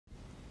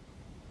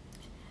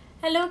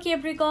Hello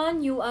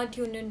Capricorn, you are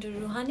tuned into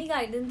Rouhani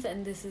Guidance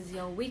and this is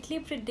your weekly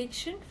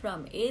prediction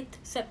from 8th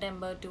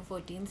September to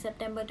 14th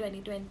September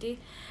 2020.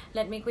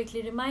 Let me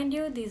quickly remind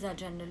you, these are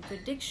general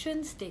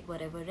predictions. Take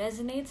whatever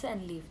resonates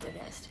and leave the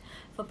rest.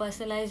 For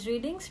personalized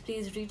readings,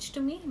 please reach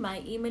to me.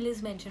 My email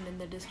is mentioned in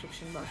the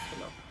description box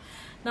below.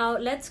 Now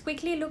let's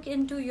quickly look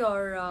into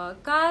your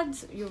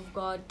cards. You've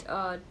got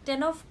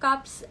 10 of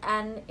Cups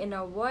and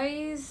Inner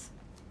Voice.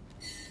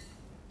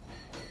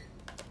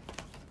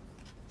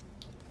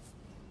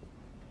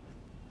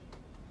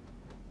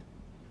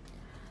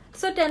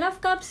 So 10 of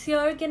Cups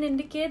here can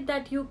indicate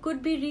that you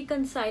could be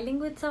reconciling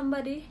with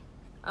somebody.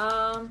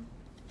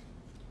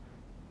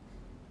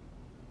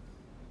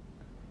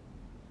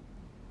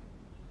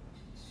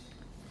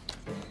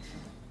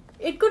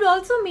 It could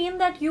also mean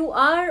that you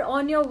are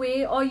on your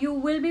way, or you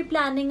will be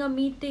planning a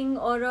meeting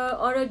or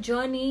a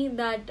journey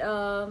that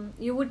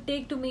you would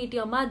take to meet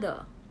your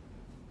mother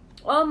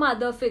or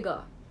mother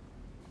figure.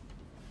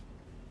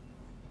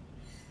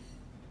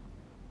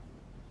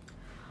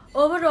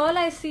 Overall,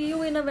 I see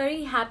you in a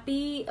very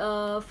happy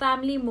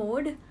family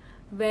mode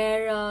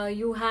where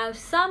you have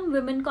some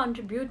women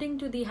contributing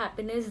to the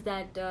happiness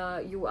that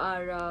you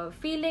are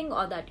feeling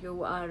or that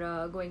you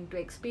are going to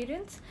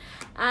experience.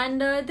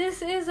 And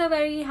this is a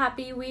very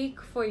happy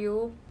week for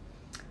you.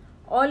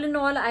 All in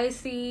all, I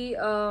see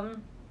not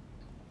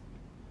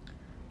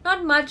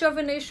much of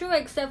an issue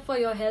except for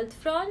your health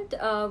front,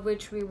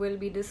 which we will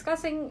be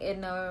discussing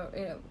in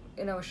a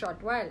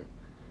short while.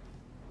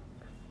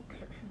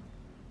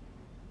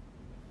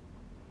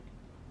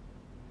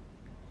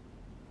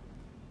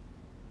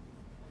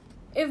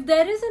 If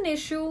there is an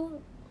issue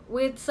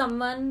with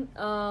someone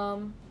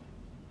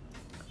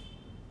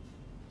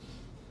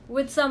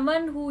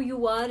who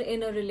you are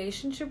in a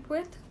relationship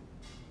with,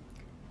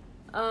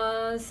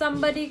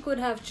 somebody could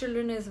have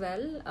children as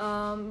well.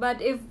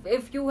 But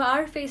if you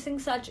are facing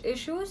such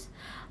issues,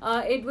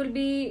 it will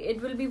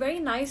be very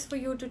nice for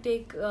you to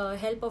take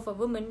help of a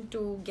woman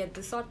to get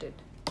this sorted.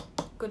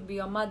 Could be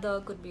your mother,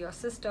 could be your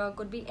sister,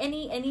 could be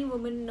any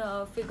woman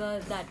figure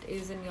that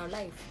is in your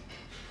life.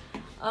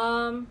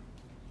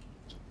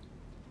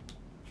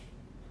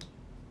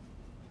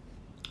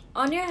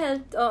 On your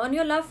health, on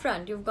your love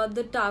front, you've got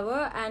the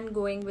Tower and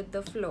going with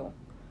the flow.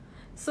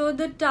 So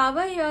the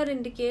Tower here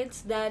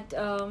indicates that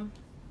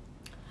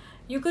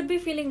you could be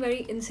feeling very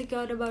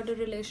insecure about a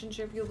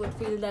relationship. You could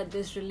feel that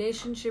this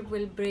relationship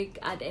will break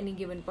at any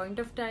given point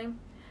of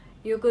time.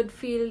 You could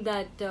feel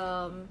that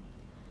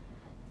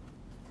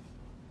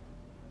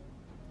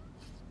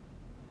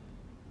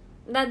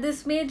that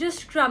this may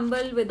just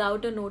crumble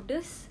without a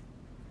notice.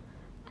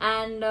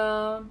 And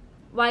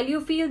while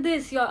you feel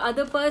this, your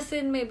other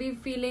person may be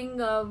feeling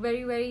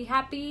very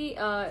happy.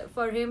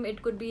 For him,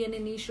 it could be an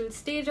initial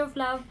stage of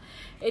love.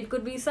 It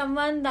could be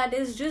someone that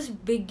is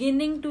just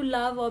beginning to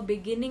love or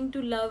beginning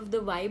to love the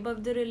vibe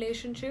of the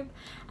relationship,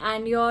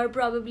 and you're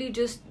probably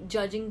just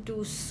judging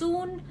too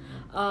soon,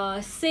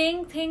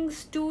 saying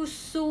things too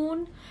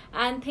soon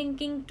and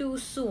thinking too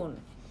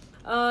soon.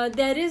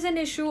 There is an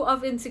issue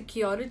of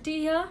insecurity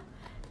here.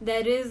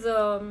 There is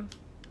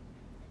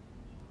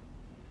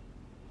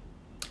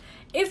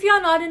if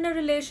you're not in a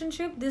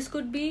relationship, this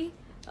could be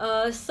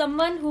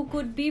someone who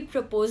could be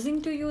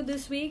proposing to you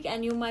this week,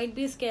 and you might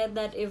be scared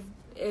that if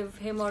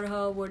him or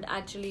her would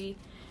actually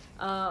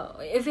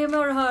if him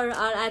or her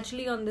are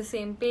actually on the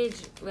same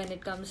page when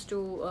it comes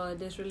to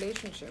this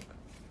relationship.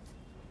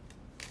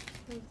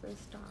 Where's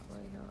this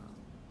Tower here?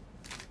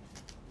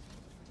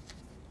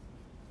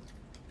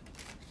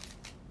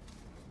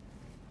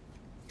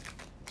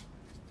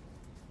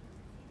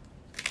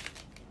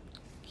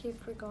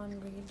 Capricorn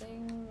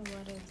reading.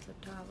 What is the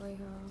Tower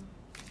here?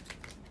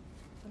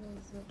 What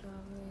is the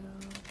Tower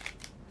here?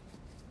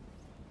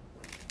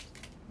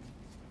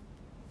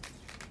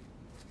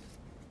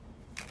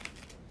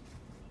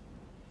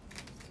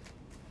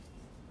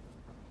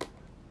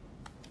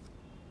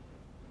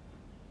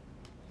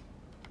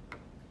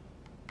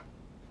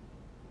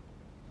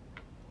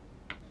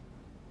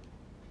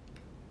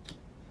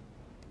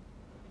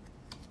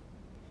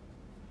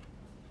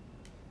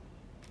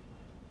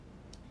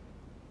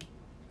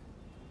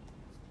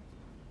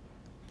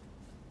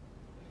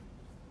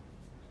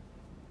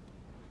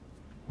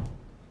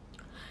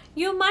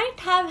 You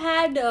might have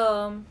had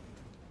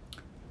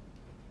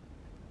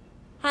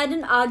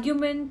an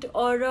argument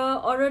or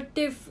a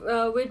tiff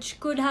which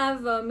could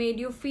have made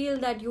you feel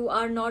that you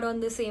are not on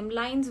the same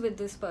lines with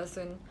this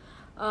person.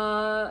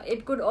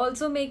 It could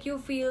also make you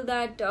feel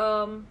that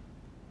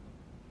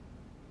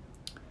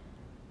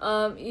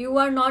you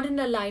are not in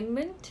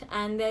alignment,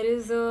 and there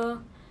is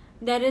a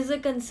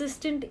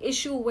consistent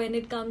issue when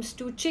it comes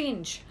to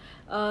change.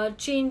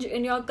 Change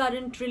in your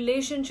current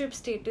relationship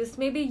status.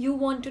 Maybe you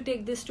want to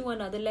take this to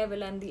another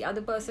level, and the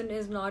other person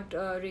is not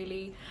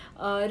really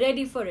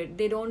ready for it.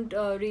 They don't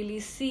really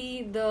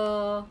see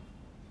the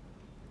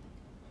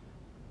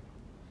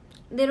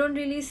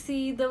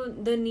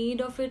need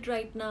of it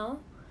right now.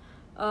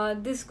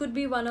 This could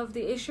be one of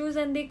the issues,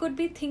 and they could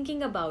be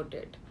thinking about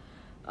it.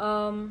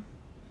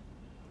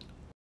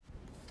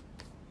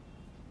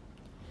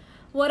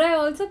 What I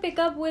also pick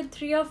up with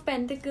Three of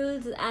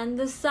Pentacles and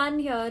the Sun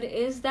here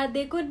is that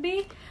they could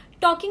be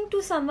talking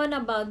to someone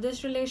about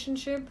this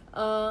relationship.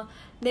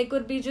 They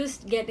could be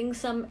just getting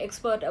some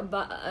expert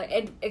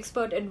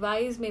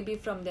advice, maybe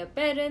from their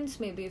parents,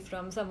 maybe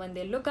from someone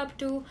they look up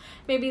to,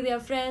 maybe their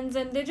friends,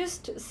 and they're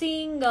just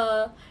seeing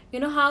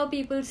how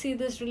people see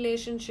this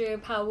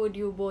relationship. How would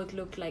you both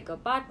look like a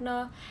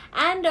partner?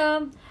 And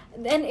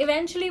then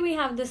eventually we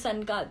have the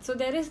Sun card, so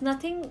there is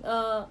nothing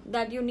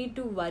that you need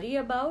to worry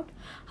about.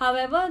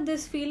 However,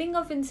 this feeling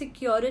of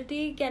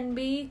insecurity can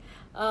be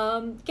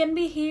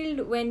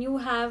healed when you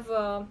have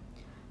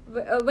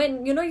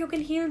when you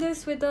can heal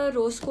this with a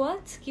rose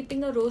quartz.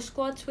 Keeping a rose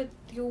quartz with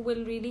you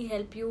will really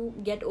help you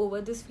get over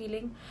this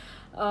feeling.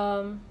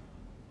 I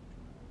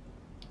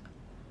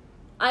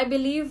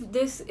believe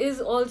this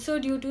is also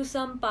due to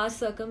some past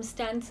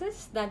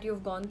circumstances that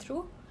you've gone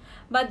through,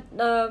 but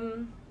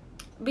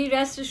be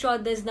rest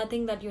assured there's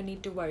nothing that you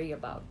need to worry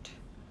about.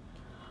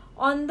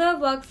 On the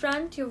work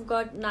front, you've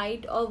got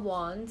Knight of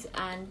Wands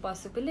and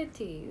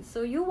possibilities.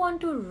 So you want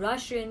to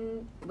rush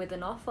in with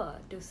an offer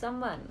to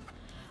someone.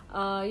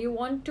 You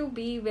want to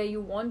be where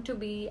you want to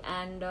be,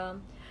 and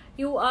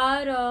you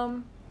are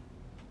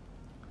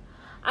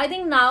I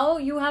think now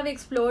you have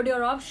explored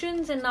your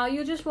options, and now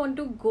you just want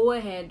to go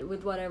ahead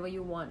with whatever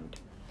you want.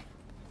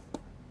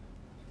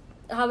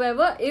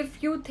 However,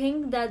 if you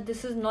think that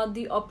this is not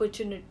the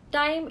opportune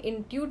time,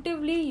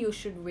 intuitively you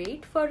should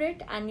wait for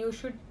it, and you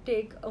should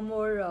take a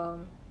more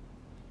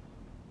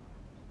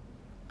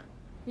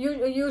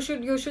you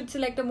should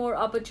select a more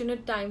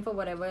opportune time for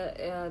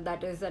whatever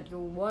that is that you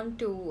want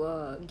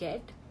to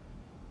get.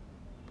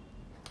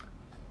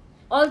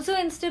 Also,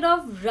 instead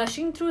of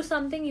rushing through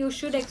something, you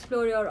should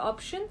explore your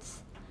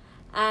options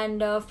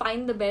and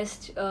find the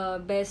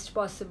best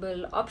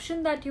possible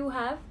option that you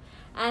have,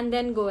 and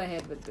then go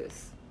ahead with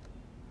this.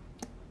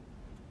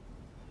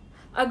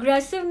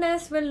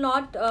 Aggressiveness will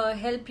not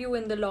help you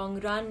in the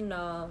long run,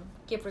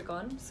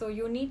 Capricorn. So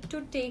you need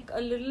to take a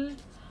little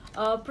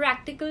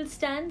practical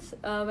stance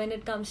when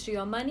it comes to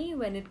your money,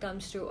 when it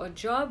comes to a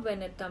job,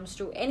 when it comes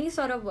to any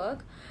sort of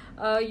work.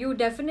 You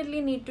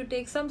definitely need to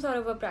take some sort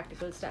of a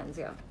practical stance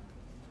here.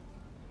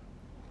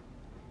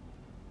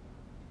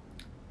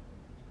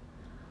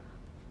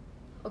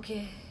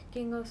 Okay,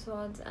 King of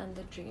Swords and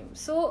the Dream.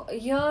 So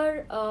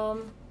here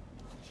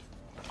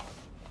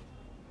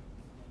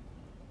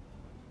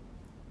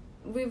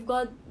we've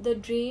got the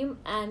Dream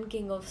and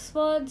King of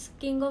Swords.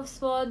 King of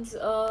Swords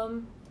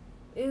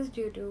is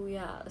due to,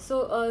 yeah.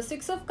 So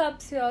Six of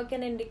Cups here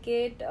can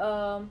indicate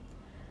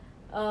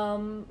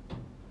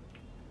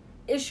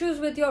issues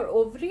with your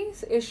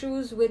ovaries,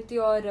 issues with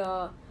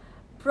your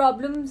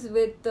problems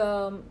with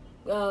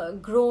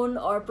grown,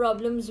 or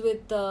problems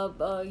with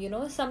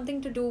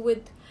something to do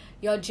with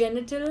your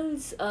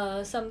genitals,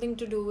 something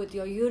to do with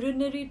your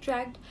urinary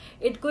tract.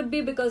 It could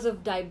be because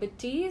of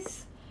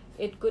diabetes.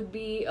 It could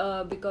be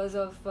because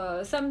of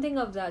something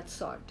of that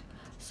sort.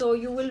 So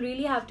you will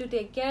really have to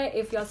take care.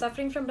 If you're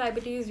suffering from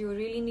diabetes, you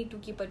really need to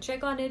keep a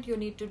check on it. You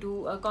need to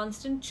do a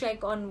constant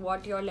check on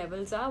what your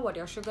levels are, what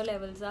your sugar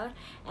levels are,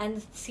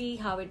 and see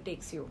how it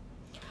takes you.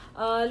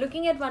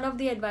 Looking at one of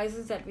the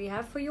advices that we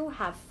have for you,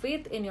 have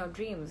faith in your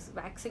dreams.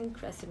 Waxing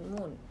crescent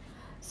moon.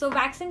 So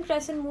waxing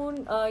crescent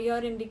moon here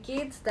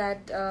indicates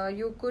that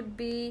you could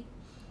be,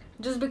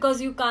 just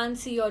because you can't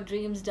see your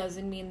dreams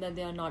doesn't mean that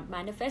they are not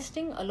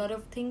manifesting. A lot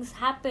of things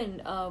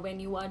happen when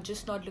you are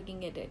just not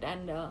looking at it,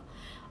 and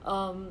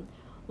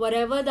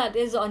whatever that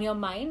is on your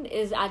mind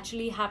is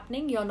actually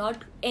happening. You're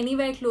not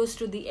anywhere close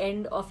to the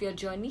end of your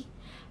journey,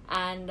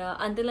 and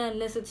until and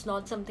unless it's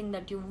not something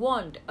that you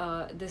want,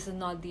 this is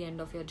not the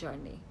end of your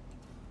journey.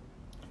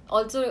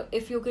 Also,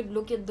 if you could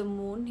look at the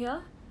moon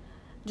here,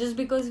 just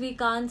because we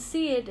can't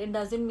see it, it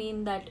doesn't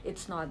mean that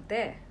it's not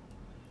there.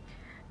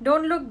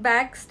 Don't look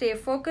back, stay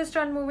focused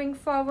on moving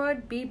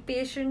forward, be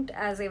patient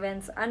as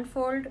events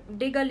unfold,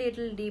 dig a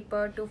little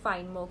deeper to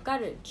find more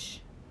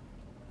courage.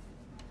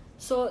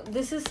 So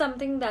this is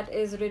something that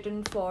is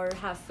written for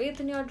have faith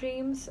in your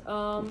dreams.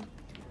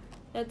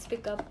 Let's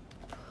pick up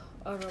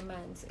a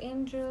romance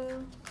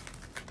angel.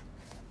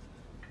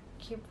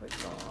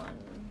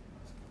 Capricorn.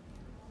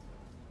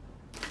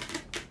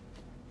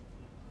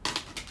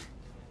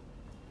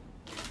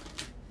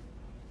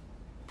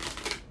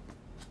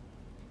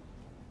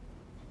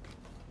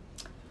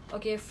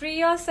 Okay, free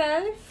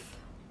yourself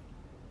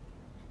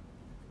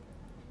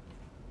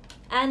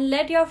and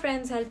let your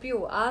friends help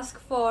you. Ask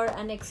for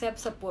and accept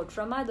support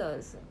from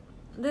others.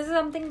 This is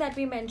something that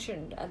we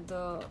mentioned at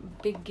the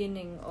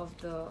beginning of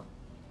the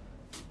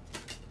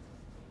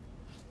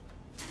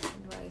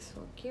advice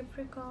for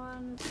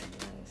Capricorn.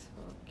 Advice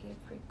for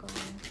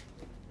Capricorn.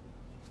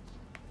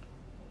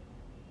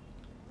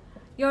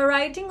 Your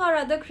writing or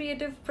other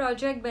creative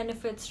project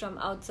benefits from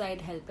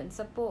outside help and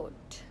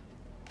support.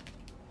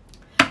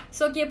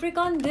 So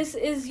Capricorn, this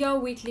is your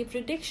weekly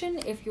prediction.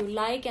 If you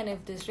like and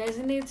if this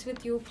resonates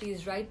with you,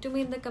 please write to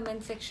me in the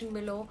comment section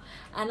below.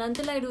 And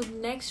until I do the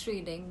next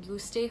reading, you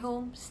stay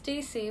home,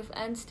 stay safe,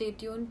 and stay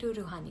tuned to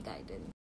Rouhani Guidance.